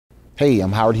Hey,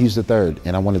 I'm Howard Hughes III,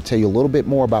 and I want to tell you a little bit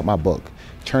more about my book,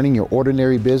 Turning Your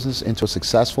Ordinary Business into a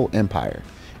Successful Empire.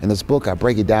 In this book, I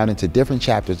break it down into different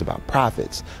chapters about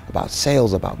profits, about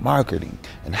sales, about marketing,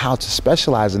 and how to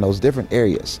specialize in those different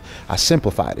areas. I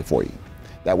simplified it for you.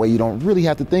 That way you don't really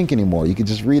have to think anymore. You can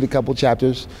just read a couple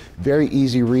chapters, very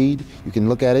easy read. You can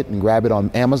look at it and grab it on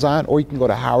Amazon, or you can go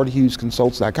to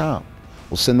HowardHugesIII.com.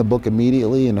 We'll send the book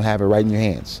immediately and have it right in your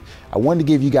hands. I wanted to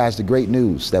give you guys the great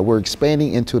news that we're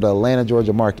expanding into the Atlanta,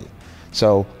 Georgia market.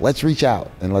 So let's reach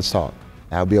out and let's talk.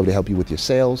 I'll be able to help you with your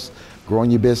sales,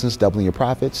 growing your business, doubling your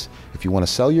profits. If you want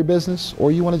to sell your business,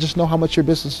 or you want to just know how much your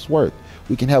business is worth,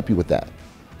 we can help you with that.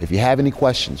 If you have any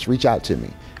questions, reach out to me,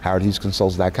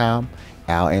 HowardHugesConsults.com.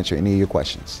 I'll answer any of your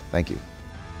questions. Thank you.